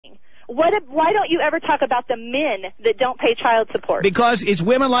Why don't you ever talk about the men that don't pay child support? Because it's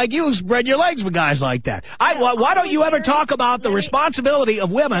women like you who spread your legs for guys like that. Why don't you ever talk about the responsibility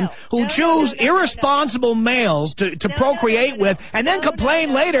of women who choose irresponsible males to procreate with and then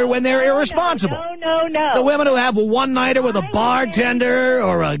complain later when they're irresponsible? No. The women who have a one-nighter with a bartender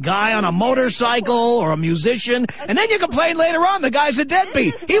or a guy on a motorcycle or a musician, and then you complain later on the guy's a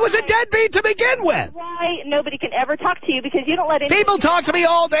deadbeat. He was a deadbeat to begin with. Why nobody can ever talk to you because you don't let anybody... People talk to me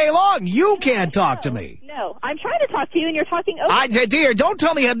all day long. You can't talk to me. No, I'm trying to talk to you and you're talking over. Dear, don't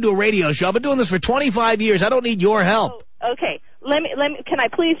tell me how to do a radio show. I've been doing this for 25 years. I don't need your help. Oh, okay. Let me. Can I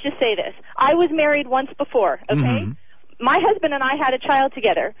please just say this? I was married once before, okay? Mm-hmm. My husband and I had a child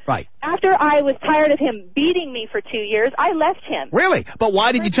together. Right. After I was tired of him beating me for 2 years, I left him. Really? But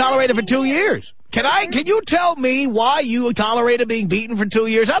why did you tolerate it for 2 years? Can you tell me why you tolerated being beaten for 2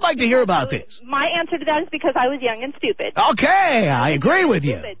 years? I'd like to hear about this. My answer to that is because I was young and stupid. Okay, I agree with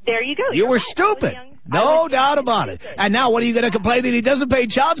you. There you go. You were stupid. No doubt about it. And now what are you going to complain that he doesn't pay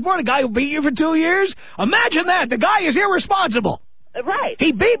child support? A guy who beat you for 2 years? Imagine that. The guy is irresponsible. Right.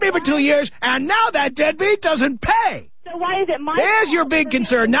 He beat me for 2 years, and now that deadbeat doesn't pay. So why is it my There's fault your big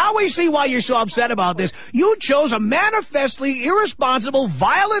concern. Now we see why you're so upset about this. You chose a manifestly irresponsible,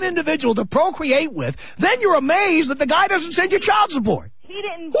 violent individual to procreate with. Then you're amazed that the guy doesn't send you child support. He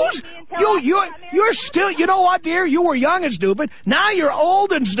didn't beat me until you're still, you know what, dear? You were young and stupid. Now you're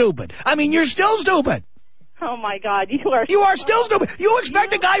old and stupid. I mean, you're still stupid. Oh, my God. You are still stupid. You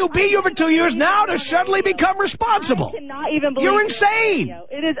expect a guy who beat you for 2 years now to suddenly become responsible. I cannot even believe You're insane.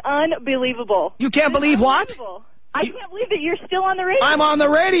 It is unbelievable. You can't believe what? I can't believe that you're still on the radio. I'm on the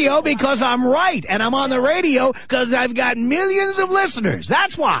radio because I'm right, and I'm on the radio because I've got millions of listeners.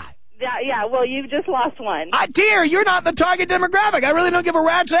 That's why. Yeah, well, you've just lost one. Dear, you're not the target demographic. I really don't give a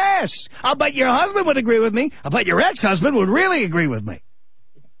rat's ass. I'll bet your husband would agree with me. I'll bet your ex-husband would really agree with me.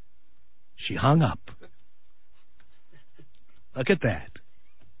 She hung up. Look at that.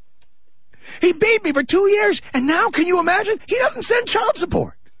 He beat me for 2 years, and now, can you imagine? He doesn't send child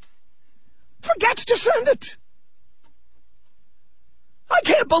support. Forgets to send it. I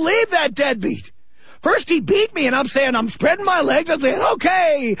can't believe that deadbeat. First he beat me, and I'm saying, I'm spreading my legs. I'm saying,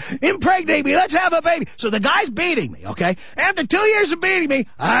 okay, impregnate me, let's have a baby. So the guy's beating me, okay? After 2 years of beating me,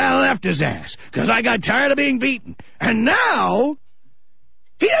 I left his ass because I got tired of being beaten. And now,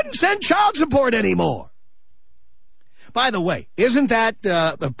 he doesn't send child support anymore. By the way, isn't that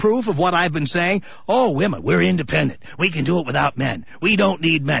a proof of what I've been saying? Oh, women, we're independent. We can do it without men. We don't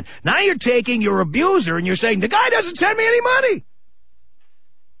need men. Now you're taking your abuser and you're saying, the guy doesn't send me any money.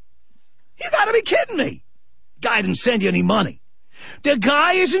 You gotta be kidding me. Guy didn't send you any money. The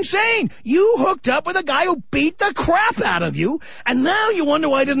guy is insane. You hooked up with a guy who beat the crap out of you, and now you wonder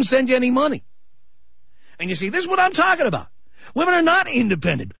why he didn't send you any money. And you see, this is what I'm talking about. Women are not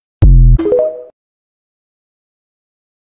independent.